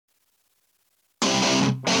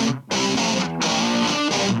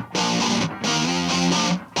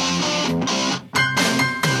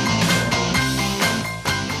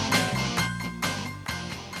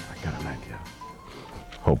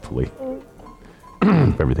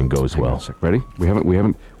if everything goes Hang on well. a sec. Ready?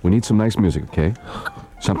 We need some nice music, okay?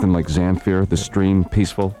 Something like Zamfir, The Stream,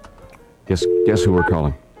 Peaceful. Guess who we're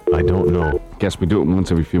calling? I don't know. Guess we do it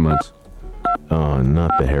once every few months.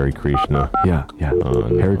 Not the Hare Krishna. Yeah. No.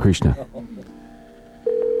 Hare Krishna.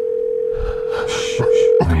 Shh.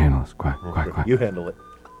 I handle this. Quiet. You handle it.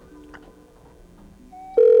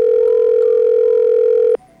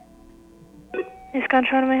 Is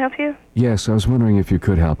Control, may I help you? Yes, I was wondering if you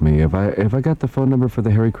could help me. Have I got the phone number for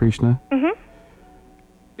the Hare Krishna? Mm-hmm.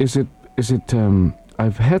 Is it,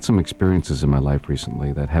 I've had some experiences in my life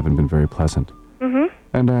recently that haven't been very pleasant. Mm-hmm.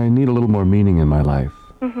 And I need a little more meaning in my life.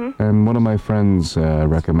 Mm-hmm. And one of my friends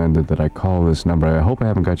recommended that I call this number. I hope I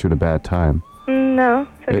haven't got you at a bad time. No,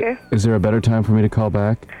 it's okay. Is there a better time for me to call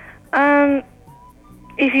back?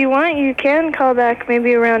 If you want, you can call back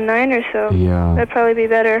maybe around 9 or so. Yeah. That'd probably be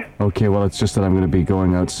better. Okay, well, it's just that I'm going to be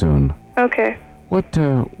going out soon. Okay. What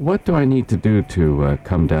do I need to do to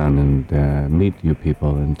come down and meet you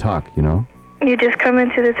people and talk, you know? You just come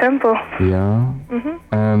into the temple. Yeah? Mm-hmm.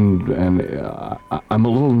 And I'm a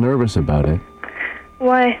little nervous about it.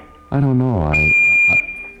 Why? I don't know.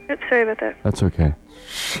 Oops, sorry about that. That's okay.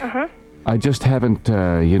 Uh-huh. I just haven't,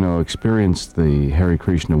 experienced the Hare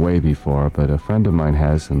Krishna way before, but a friend of mine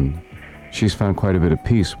has, and she's found quite a bit of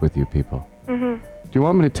peace with you people. Mm-hmm. Do you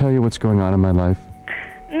want me to tell you what's going on in my life?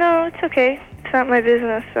 No, it's okay. It's not my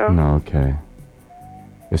business, so... No, okay.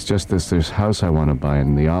 It's just this house I want to buy,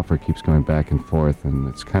 and the offer keeps going back and forth, and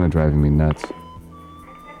it's kind of driving me nuts.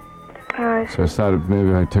 So I thought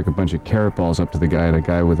maybe I took a bunch of carrot balls up to the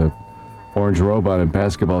guy with a orange robe on and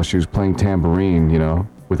basketball shoes playing tambourine,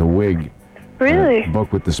 with a wig. Really? A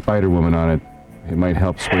book with the Spider Woman on it. It might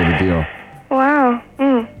help sway the deal. Wow.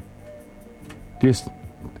 Just,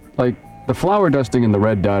 like, the flower dusting and the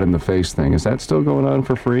red dot in the face thing, is that still going on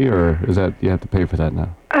for free, or is that, you have to pay for that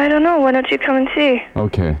now? I don't know. Why don't you come and see?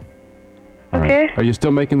 Okay. All Okay. right. Are you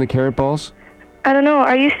still making the carrot balls? I don't know.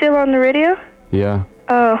 Are you still on the radio? Yeah,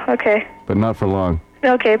 Oh, okay. but not for long.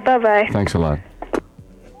 Okay, bye-bye. Thanks a lot.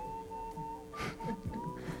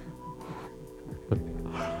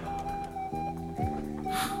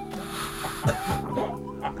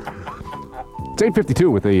 It's 8:52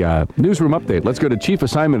 with a newsroom update. Let's go to Chief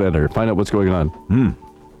Assignment Editor, find out what's going on.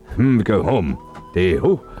 Go home. Let's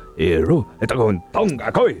Give him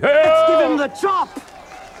the chop!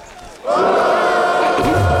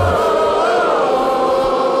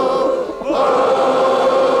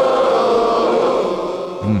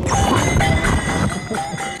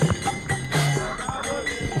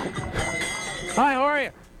 Hi, how are you?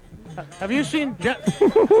 Have you seen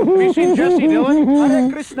Jesse Dillon? Hare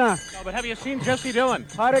Krishna! No, but have you seen Jesse Dillon?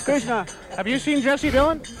 Hare Krishna! Have you seen Jesse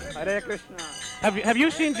Dillon? Hare Krishna! Have you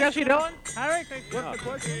seen Jesse Dillon? Hare Krishna. What's the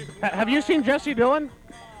question? Have you seen Jesse Dillon?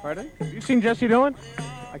 Pardon? Have you seen Jesse Dillon?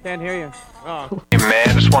 I can't hear you. Oh. Hey man,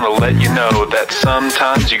 I just want to let you know that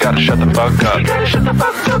sometimes you gotta shut the fuck up. You gotta shut the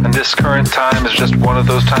fuck up. And this current time is just one of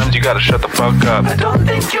those times you gotta shut the fuck up. I don't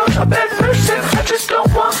think you're a bad person. I just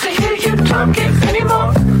don't want to hear you talking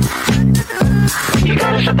anymore. You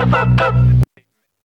gotta shut the fuck up.